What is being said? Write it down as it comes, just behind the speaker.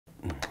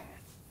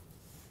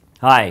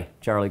Hi,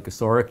 Charlie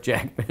Kosorik,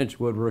 Jack Bench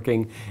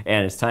Woodworking,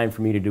 and it's time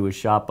for me to do a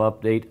shop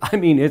update. I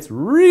mean, it's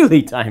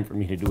really time for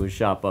me to do a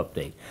shop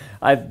update.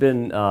 I've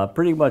been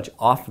pretty much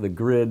off the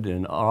grid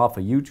and off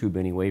of YouTube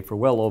anyway for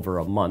well over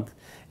a month.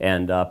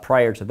 And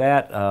prior to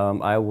that,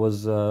 I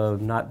was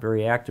not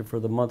very active for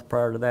the month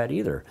prior to that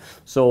either.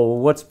 So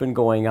what's been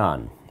going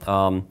on?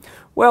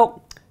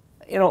 Well,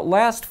 you know,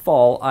 last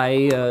fall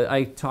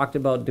I talked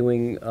about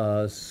doing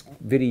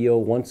video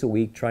once a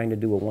week, trying to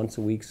do a once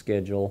a week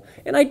schedule,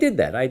 and I did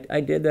that.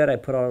 I did that. I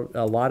put out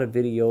a lot of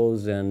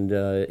videos, and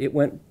it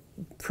went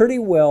pretty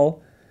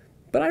well.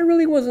 But I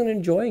really wasn't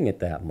enjoying it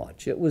that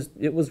much. It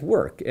was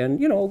work,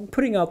 and you know,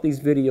 putting out these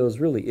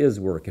videos really is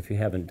work. If you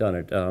haven't done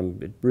it,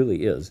 it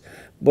really is.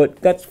 But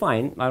that's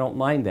fine. I don't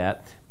mind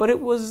that. But it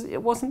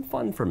wasn't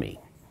fun for me.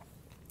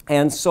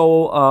 And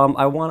so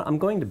I'm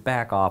going to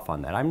back off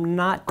on that. I'm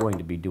not going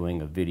to be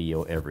doing a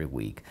video every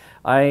week.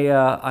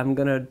 I'm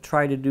going to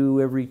try to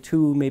do every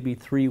 2, maybe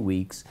 3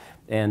 weeks,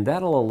 and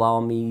that'll allow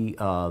me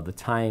the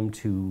time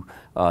to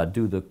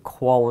do the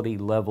quality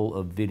level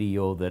of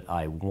video that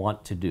I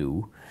want to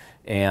do,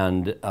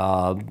 and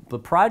the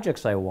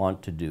projects I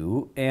want to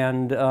do,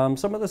 and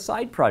some of the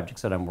side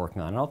projects that I'm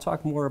working on. And I'll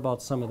talk more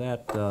about some of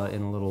that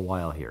in a little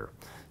while here.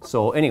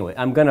 So anyway,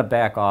 I'm going to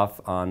back off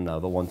on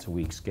the once a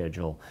week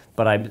schedule,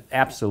 but I'm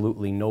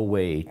absolutely no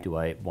way do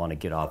I want to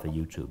get off of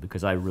YouTube,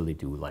 because I really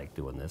do like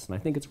doing this and I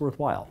think it's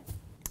worthwhile.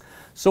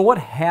 So what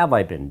have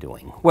I been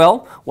doing?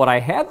 Well, what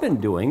I have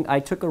been doing, I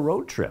took a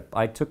road trip.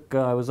 I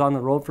was on the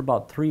road for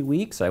about 3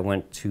 weeks. I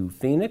went to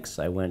Phoenix,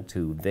 I went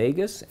to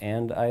Vegas,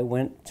 and I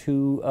went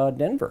to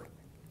Denver.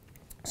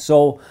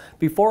 So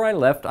before I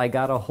left, I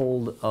got a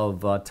hold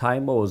of Ty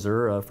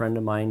Moser, a friend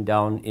of mine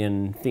down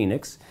in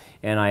Phoenix,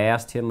 and I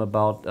asked him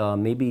about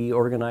maybe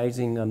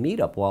organizing a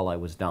meetup while I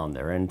was down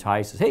there. And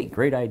Ty says, hey,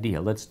 great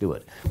idea, let's do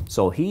it.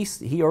 So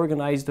he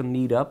organized a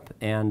meetup,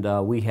 and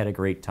we had a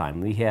great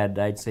time. We had,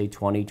 I'd say,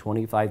 20,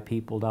 25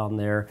 people down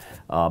there.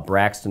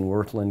 Braxton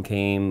Wirthlin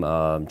came,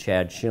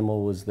 Chad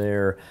Schimmel was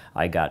there.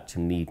 I got to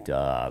meet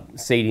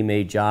Sadie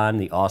Mae John,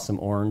 the Awesome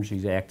Orange.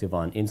 She's active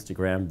on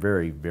Instagram,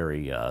 very,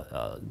 very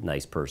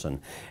nice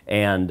person.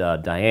 And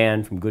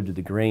Diane from Good to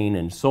the Grain,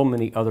 and so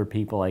many other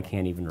people, I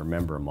can't even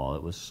remember them all.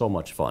 It was so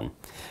much fun.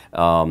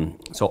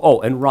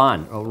 And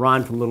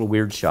Ron from Little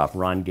Weird Shop.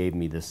 Ron gave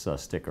me this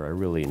sticker. I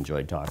really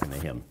enjoyed talking to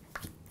him.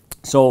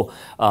 So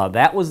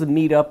that was the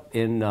meetup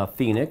in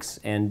Phoenix,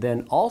 and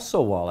then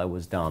also while I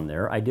was down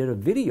there, I did a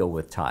video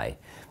with Ty.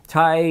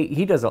 Ty,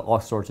 he does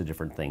all sorts of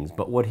different things,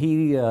 but what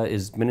he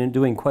has been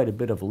doing quite a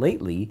bit of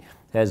lately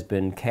has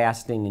been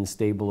casting and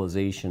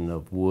stabilization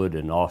of wood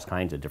and all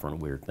kinds of different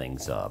weird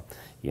things,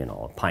 you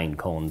know, pine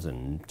cones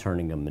and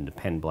turning them into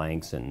pen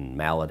blanks and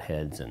mallet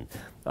heads, and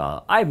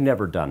I've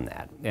never done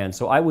that. And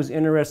so I was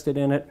interested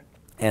in it,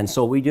 and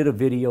so we did a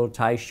video.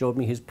 Ty showed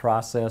me his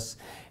process,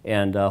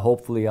 and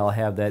hopefully I'll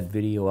have that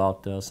video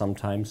out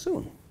sometime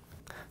soon.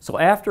 So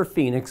after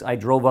Phoenix, I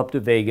drove up to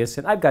Vegas,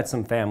 and I've got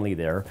some family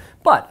there,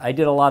 but I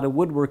did a lot of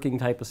woodworking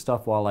type of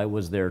stuff while I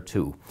was there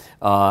too.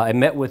 I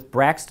met with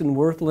Braxton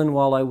Wirthlin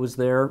while I was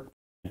there.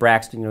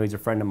 Braxton, you know, he's a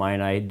friend of mine.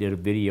 I did a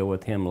video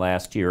with him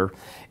last year,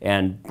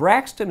 and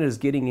Braxton is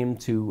getting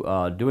into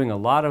doing a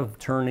lot of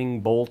turning,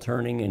 bowl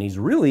turning, and he's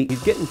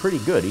getting pretty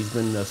good. He's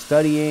been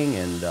studying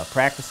and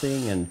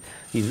practicing, and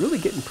he's really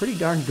getting pretty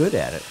darn good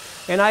at it.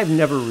 And I've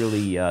never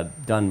really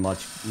done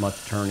much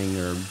turning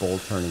or bowl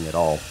turning at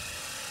all.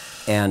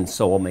 And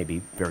so, well, maybe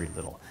very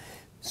little.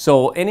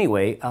 So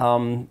anyway,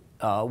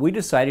 we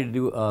decided to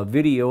do a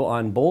video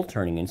on bowl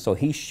turning, and so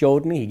he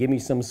showed me, he gave me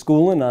some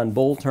schooling on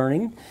bowl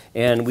turning,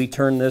 and we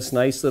turned this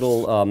nice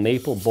little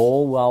maple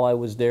bowl while I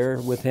was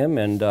there with him,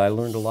 and I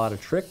learned a lot of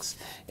tricks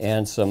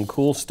and some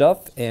cool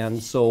stuff,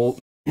 and so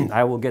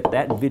I will get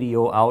that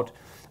video out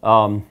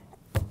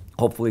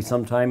hopefully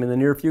sometime in the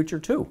near future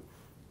too.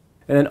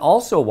 And then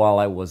also while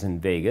I was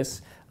in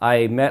Vegas,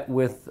 I met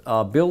with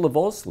Bill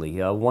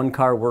Levosley, One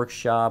Car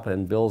Workshop,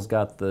 and Bill's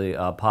got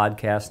the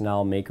podcast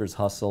now, Maker's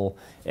Hustle,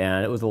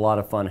 and it was a lot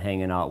of fun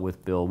hanging out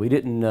with Bill. We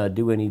didn't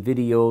do any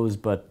videos,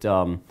 but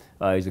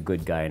he's a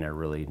good guy, and I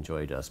really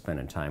enjoyed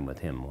spending time with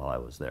him while I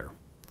was there.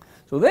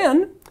 So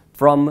then,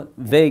 from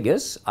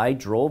Vegas, I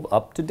drove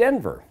up to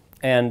Denver,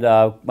 and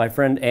my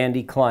friend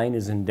Andy Klein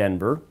is in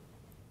Denver.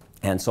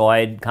 And so I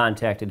had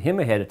contacted him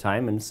ahead of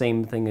time, and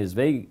same thing as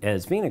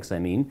Phoenix, I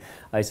mean.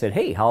 I said,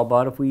 hey, how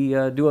about if we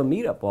do a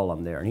meetup while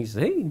I'm there? And he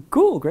said, hey,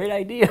 cool, great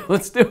idea,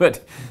 let's do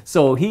it.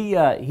 So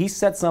he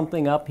set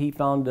something up, he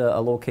found a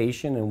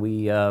location, and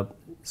we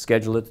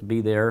scheduled it to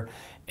be there.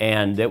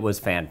 And it was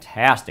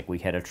fantastic. We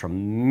had a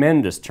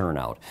tremendous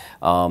turnout.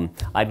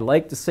 I'd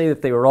like to say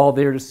that they were all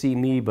there to see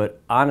me,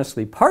 but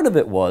honestly, part of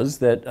it was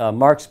that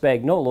Mark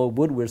Spagnolo,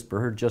 Wood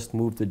Whisperer, just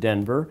moved to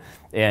Denver,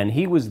 and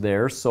he was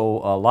there, so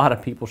a lot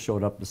of people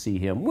showed up to see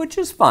him, which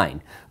is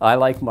fine. I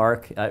like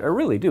Mark. I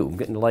really do. I'm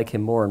getting to like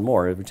him more and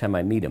more every time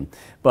I meet him.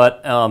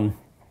 But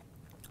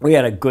we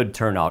had a good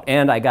turnout,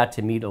 and I got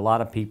to meet a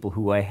lot of people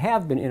who I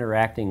have been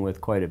interacting with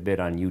quite a bit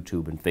on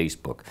YouTube and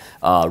Facebook.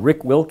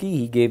 Rick Wilke,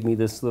 he gave me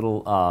this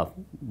little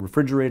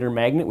refrigerator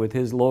magnet with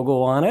his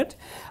logo on it.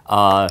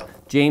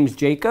 James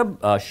Jacob,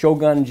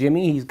 Shogun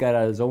Jimi, he's got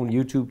his own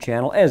YouTube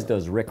channel, as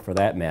does Rick for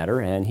that matter,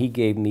 and he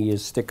gave me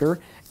his sticker.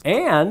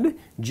 And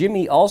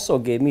Jimmy also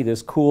gave me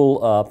this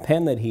cool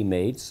pen that he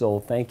made, so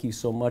thank you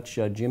so much,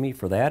 Jimmy,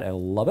 for that. I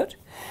love it.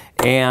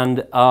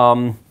 And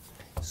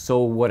so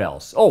what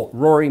else? Oh,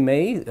 Rory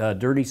May,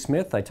 Dirty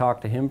Smith. I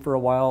talked to him for a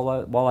while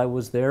I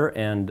was there,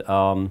 and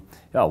oh,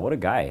 what a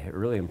guy.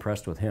 Really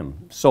impressed with him.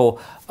 So,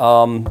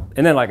 and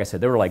then like I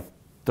said, there were like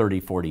 30,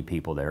 40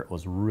 people there. It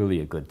was really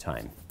a good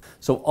time.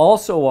 So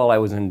also while I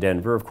was in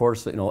Denver, of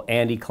course, you know,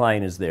 Andy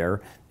Klein is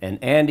there.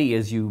 And Andy,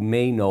 as you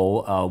may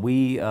know,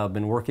 we have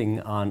been working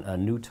on a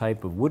new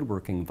type of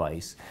woodworking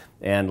vise.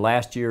 And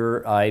last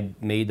year I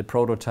made the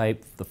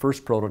prototype, the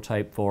first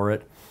prototype for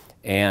it.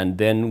 And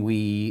then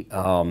we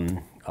got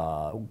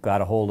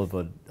a hold of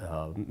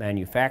a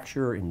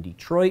manufacturer in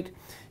Detroit.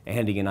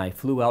 Andy and I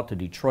flew out to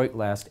Detroit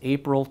last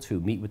April to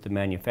meet with the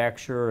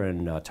manufacturer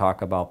and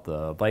talk about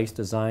the vise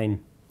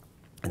design.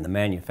 And the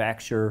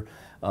manufacturer,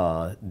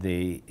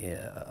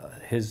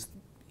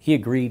 he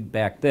agreed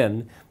back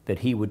then that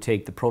he would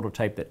take the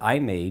prototype that I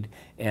made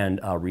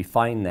and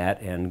refine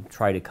that and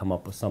try to come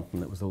up with something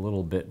that was a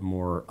little bit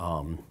more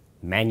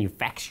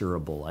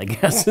manufacturable, I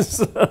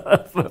guess,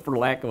 for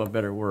lack of a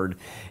better word.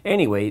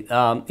 Anyway,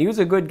 he was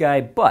a good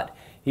guy, but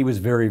he was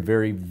very,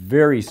 very,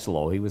 very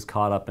slow. He was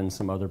caught up in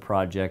some other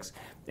projects,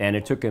 and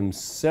it took him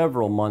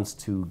several months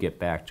to get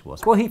back to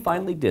us. Well, he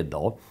finally did,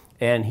 though.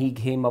 And he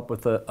came up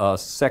with a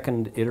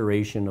second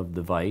iteration of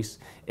the vise,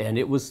 and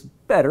it was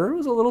better. It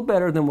was a little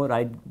better than what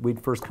we'd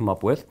first come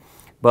up with,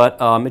 but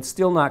it's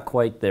still not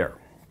quite there.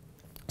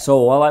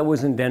 So while I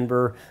was in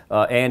Denver,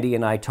 Andy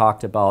and I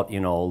talked about,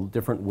 you know,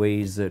 different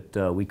ways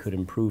that we could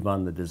improve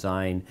on the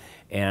design,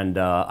 and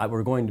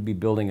we're going to be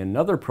building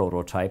another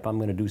prototype. I'm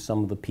going to do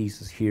some of the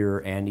pieces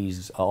here.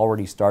 Andy's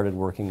already started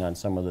working on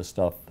some of the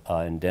stuff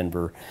in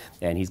Denver,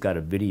 and he's got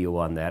a video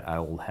on that. I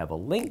will have a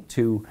link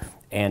to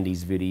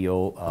Andy's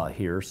video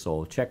here,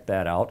 so check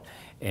that out.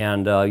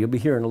 And you'll be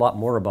hearing a lot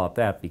more about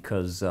that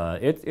because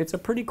it's a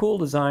pretty cool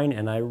design,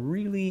 and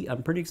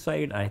I'm pretty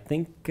excited. I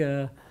think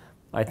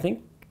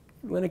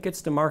when it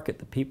gets to market,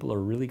 the people are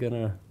really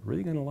gonna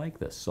like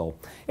this. So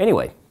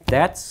anyway,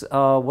 that's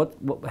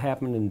what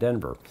happened in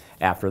Denver.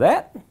 After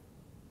that,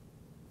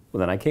 well,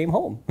 then I came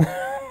home.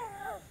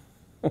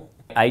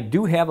 I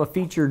do have a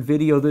featured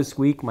video this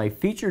week. My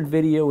featured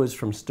video is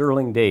from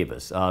Sterling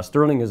Davis.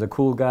 Sterling is a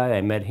cool guy.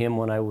 I met him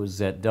when I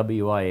was at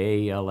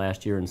WIA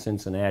last year in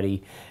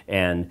Cincinnati.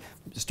 And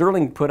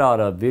Sterling put out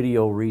a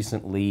video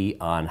recently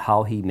on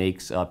how he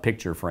makes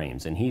picture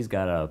frames. And he's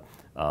got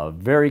a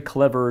very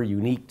clever,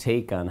 unique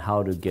take on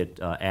how to get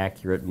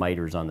accurate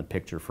miters on the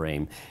picture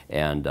frame.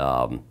 And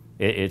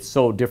it's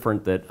so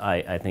different that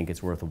I think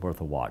it's worth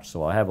a watch.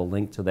 So I'll have a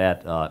link to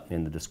that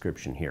in the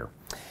description here.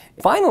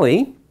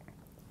 Finally,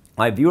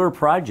 my viewer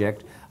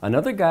project,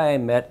 another guy I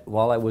met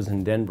while I was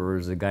in Denver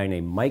is a guy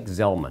named Mike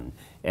Zelman.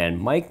 And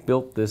Mike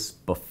built this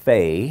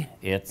buffet.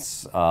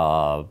 He's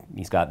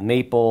got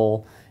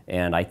maple,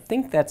 and I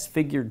think that's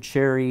figured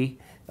cherry.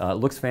 It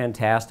looks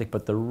fantastic,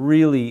 but the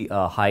really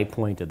high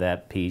point of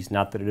that piece,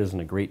 not that it isn't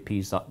a great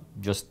piece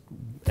just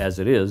as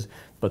it is,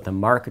 but the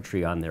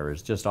marquetry on there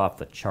is just off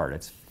the chart.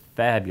 It's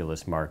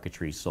fabulous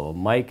marquetry. So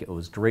Mike, it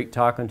was great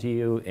talking to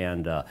you,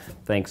 and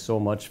thanks so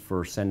much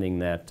for sending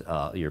that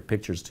your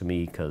pictures to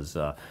me, because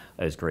it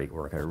was great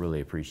work. I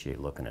really appreciate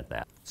looking at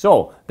that.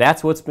 So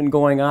that's what's been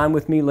going on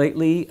with me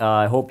lately.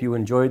 I hope you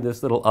enjoyed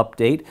this little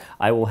update.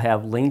 I will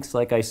have links,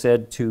 like I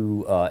said,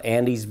 to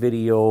Andy's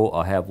video.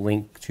 I'll have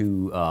link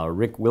to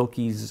Rick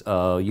Wilke's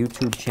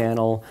YouTube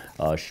channel,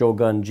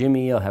 Shogun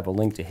Jimi. I'll have a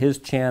link to his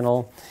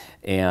channel,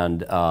 and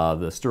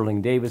the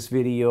Sterling Davis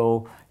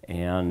video,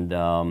 and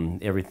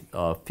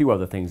a few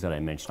other things that I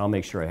mentioned. I'll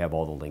make sure I have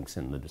all the links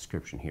in the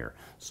description here.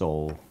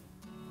 So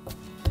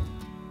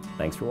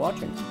thanks for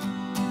watching.